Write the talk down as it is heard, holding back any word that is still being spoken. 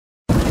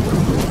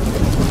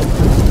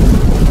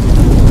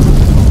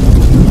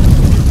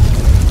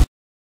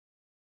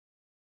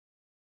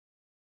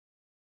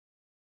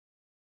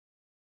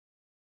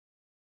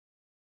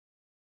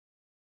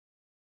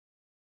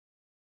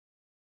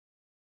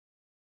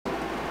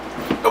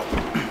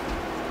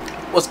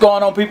What's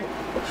going on, people?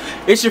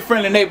 It's your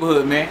friendly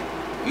neighborhood, man.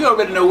 You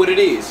already know what it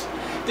is.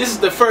 This is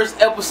the first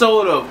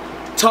episode of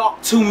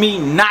Talk to Me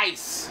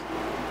Nice,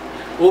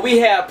 where we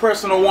have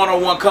personal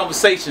one-on-one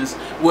conversations.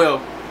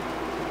 Well,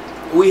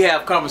 we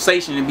have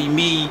conversation and be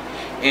me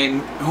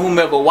and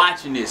whomever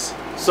watching this.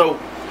 So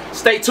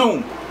stay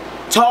tuned.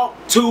 Talk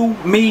to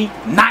me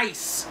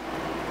nice.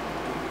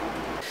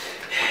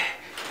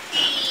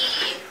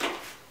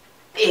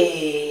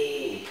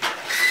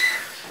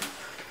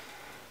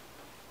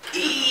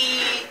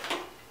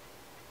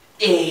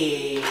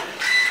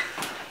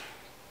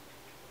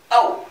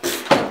 Oh,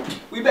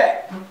 we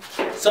back.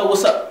 So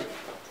what's up?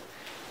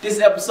 This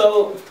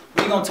episode,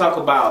 we're gonna talk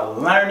about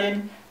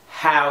learning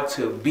how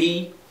to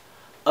be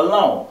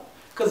alone.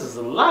 Cause there's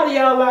a lot of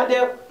y'all out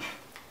there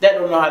that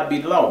don't know how to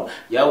be alone.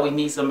 You always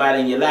need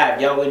somebody in your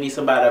life. You always need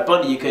somebody up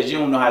under you because you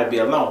don't know how to be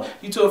alone.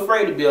 You too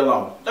afraid to be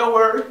alone. Don't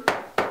worry.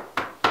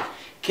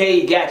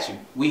 K got you.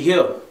 We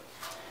here.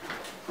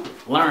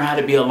 Learn how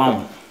to be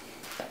alone.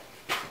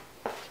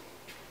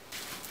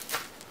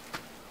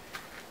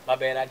 My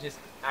bad,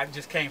 I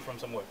just came from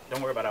somewhere.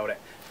 Don't worry about all that.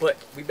 But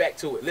we back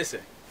to it. Listen,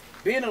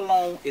 being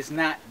alone is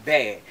not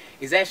bad.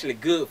 It's actually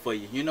good for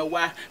you. You know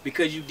why?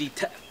 Because you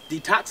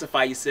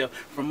detoxify yourself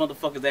from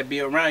motherfuckers that be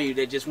around you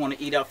that just want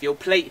to eat off your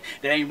plate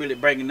that ain't really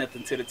bringing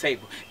nothing to the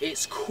table.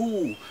 It's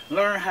cool.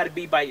 Learn how to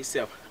be by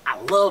yourself. I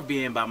love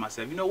being by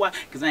myself. You know why?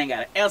 Because I ain't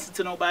got to answer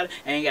to nobody.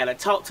 I ain't got to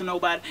talk to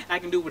nobody. I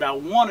can do what I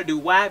want to do.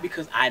 Why?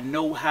 Because I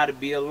know how to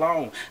be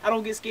alone. I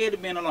don't get scared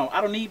of being alone.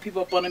 I don't need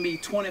people up under me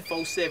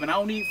 24/7. I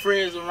don't need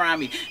friends around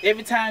me.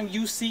 Every time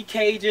you see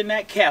Cage in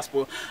that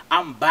Casper,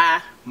 I'm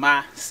by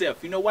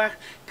myself. You know why?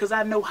 Because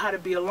I know how to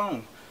be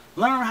alone.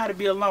 Learn how to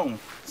be alone.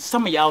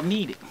 Some of y'all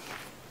need it.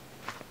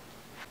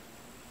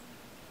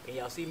 Can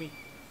y'all see me?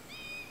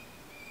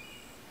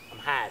 I'm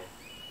hiding.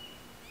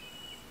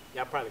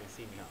 Y'all probably can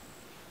see me, huh?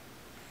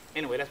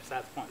 Anyway, that's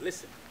besides the point.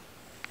 Listen.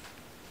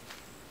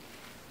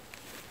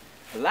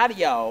 A lot of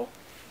y'all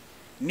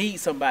need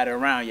somebody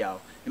around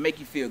y'all to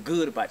make you feel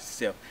good about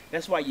yourself.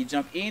 That's why you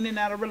jump in and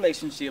out of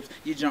relationships.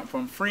 You jump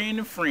from friend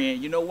to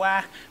friend. You know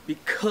why?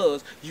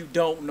 Because you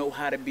don't know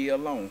how to be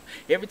alone.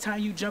 Every time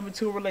you jump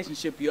into a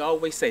relationship, you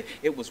always say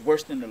it was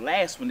worse than the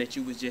last one that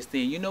you was just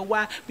in. You know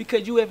why?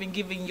 Because you haven't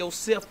given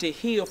yourself to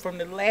heal from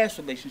the last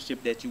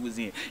relationship that you was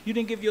in. You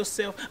didn't give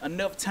yourself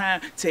enough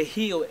time to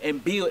heal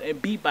and build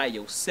and be by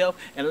yourself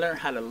and learn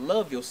how to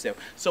love yourself.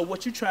 So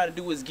what you try to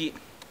do is get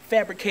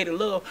fabricated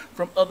love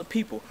from other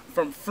people,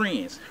 from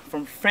friends,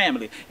 from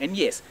family. And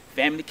yes,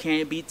 family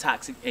can be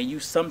toxic, and you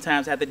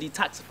sometimes have to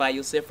detoxify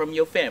yourself from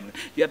your family.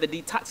 You have to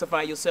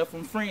detoxify yourself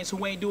from friends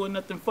who ain't doing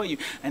nothing for you.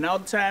 And all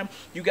the time,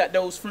 you got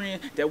those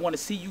friends that want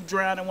to see you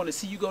drown and want to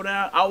see you go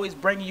down, always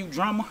bringing you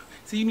drama.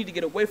 So you need to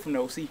get away from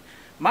those. See,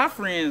 my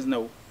friends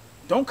know,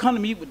 don't come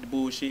to me with the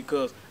bullshit,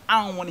 because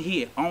I don't want to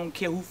hear. I don't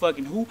care who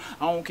fucking who.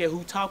 I don't care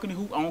who talking to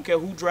who. I don't care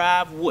who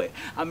drive what.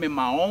 I'm in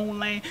my own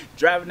lane,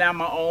 driving down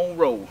my own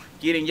road.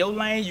 Get in your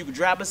lane, you can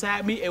drive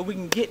beside me, and we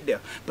can get there.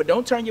 But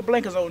don't turn your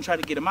blinkers on and try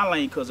to get in my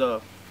lane, because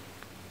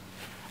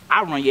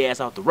I run your ass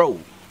off the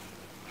road.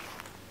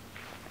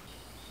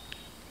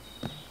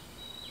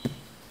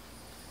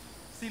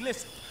 See,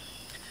 listen.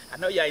 I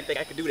know y'all ain't think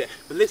I could do that,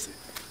 but listen.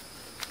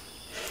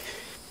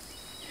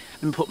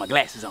 Let me put my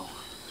glasses on.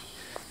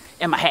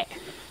 And my hat.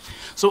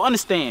 So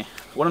understand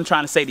what I'm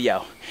trying to say to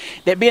y'all.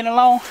 That being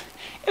alone,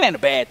 it ain't a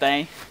bad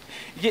thing.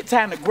 You get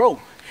time to grow.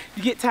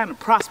 You get time to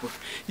prosper.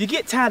 You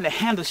get time to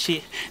handle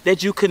shit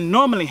that you can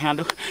normally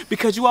handle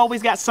because you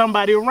always got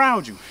somebody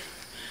around you.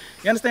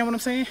 You understand what I'm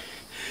saying?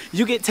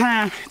 You get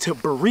time to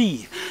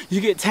breathe.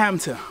 You get time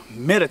to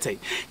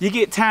meditate. You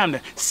get time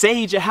to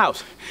sage your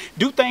house.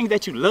 Do things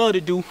that you love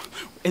to do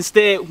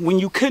instead when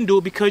you couldn't do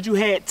it because you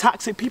had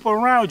toxic people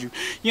around you.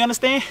 You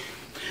understand?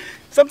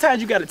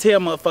 Sometimes you gotta tell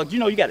motherfuckers, you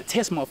know, you gotta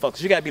test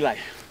motherfuckers. You gotta be like,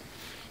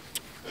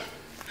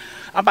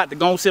 I'm about to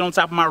go and sit on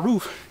top of my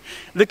roof,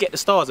 look at the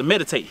stars and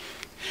meditate.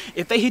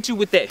 If they hit you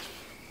with that,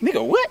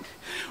 nigga, what?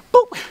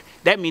 Boop,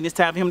 that means it's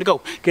time for him to go.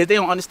 Because they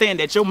don't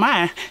understand that your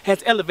mind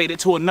has elevated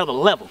to another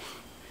level.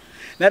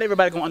 Not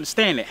everybody gonna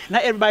understand that.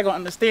 Not everybody gonna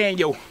understand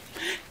your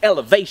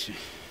elevation.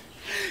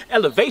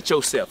 Elevate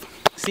yourself.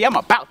 See, I'm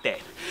about that.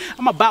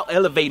 I'm about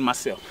elevating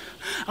myself.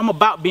 I'm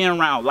about being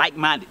around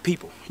like-minded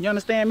people. You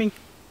understand me?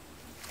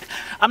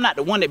 I'm not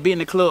the one that be in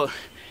the club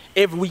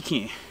every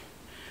weekend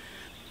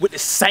with the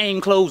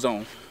same clothes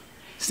on,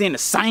 seeing the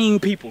same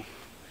people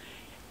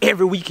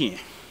every weekend.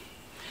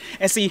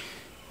 And see,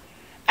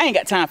 I ain't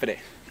got time for that.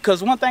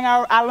 Because one thing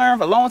I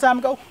learned a long time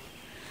ago,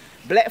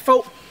 black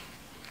folk,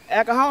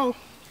 alcohol,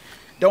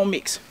 don't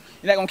mix.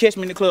 You're not going to catch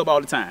me in the club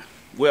all the time.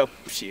 Well,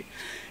 shit,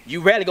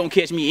 you rarely going to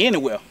catch me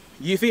anywhere.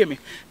 You feel me?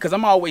 Because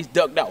I'm always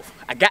ducked off.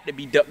 I got to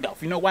be ducked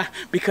off. You know why?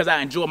 Because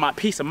I enjoy my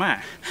peace of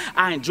mind.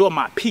 I enjoy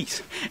my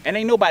peace. And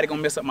ain't nobody going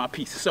to mess up my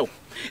peace. So,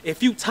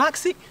 if you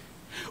toxic,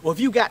 or if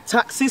you got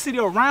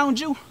toxicity around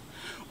you,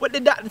 what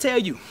did the doctor tell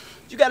you?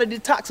 You got to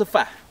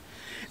detoxify.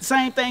 The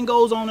same thing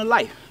goes on in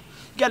life.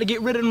 You got to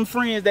get rid of them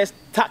friends that's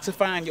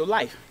toxifying your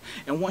life.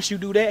 And once you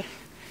do that,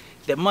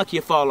 that monkey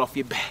will fall off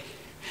your back.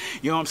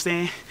 You know what I'm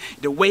saying?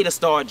 The weight will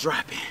start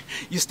dropping.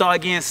 You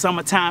start getting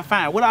summertime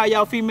fine. What are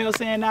y'all females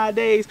saying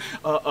nowadays?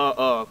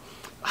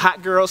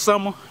 Hot girl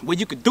summer. Well,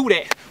 you can do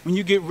that when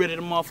you get rid of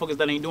the motherfuckers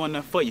that ain't doing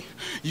nothing for you.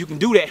 You can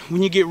do that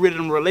when you get rid of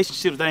them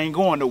relationships that ain't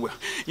going nowhere.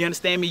 You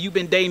understand me? You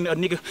been dating a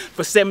nigga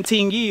for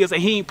 17 years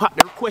and he ain't popped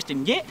the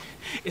question yet.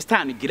 It's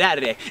time to get out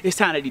of that. It's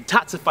time to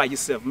detoxify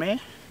yourself, man.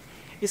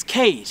 It's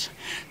Cage.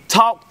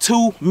 Talk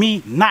to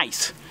me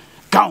nice.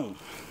 Gone.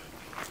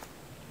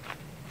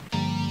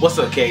 What's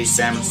up, Cage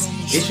Families?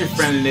 It's your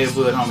friendly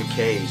neighborhood homie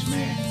Cage,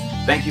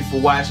 man. Thank you for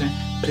watching.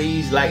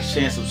 Please like,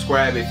 share, and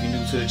subscribe if you're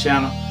new to the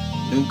channel.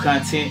 New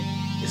content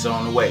is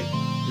on the way.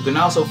 You can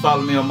also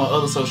follow me on my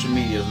other social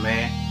medias,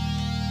 man.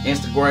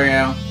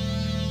 Instagram,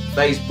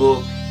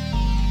 Facebook,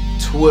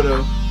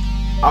 Twitter.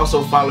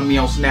 Also follow me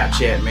on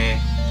Snapchat, man.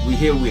 We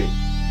here with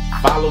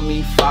it. Follow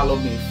me, follow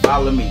me,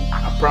 follow me.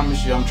 I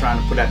promise you I'm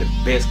trying to put out the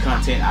best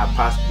content I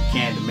possibly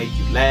can to make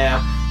you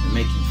laugh and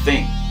make you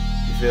think.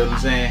 You feel what I'm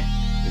saying?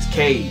 It's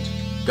Cage.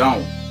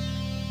 Gone.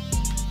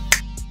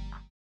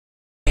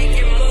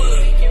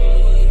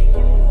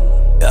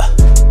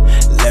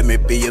 Let me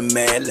be your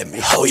man, let me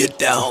hold you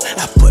down.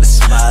 I put a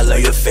smile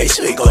on your face,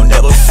 you ain't gon'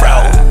 never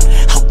frown.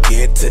 I'll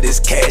get to this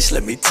cash,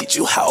 let me teach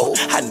you how.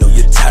 I know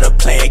you're tired of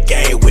playing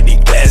game with these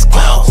glass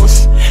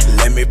clowns.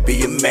 Let me be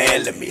your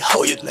man, let me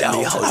hold you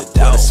down. I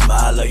put a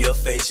smile on your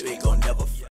face, you ain't gon' never frown.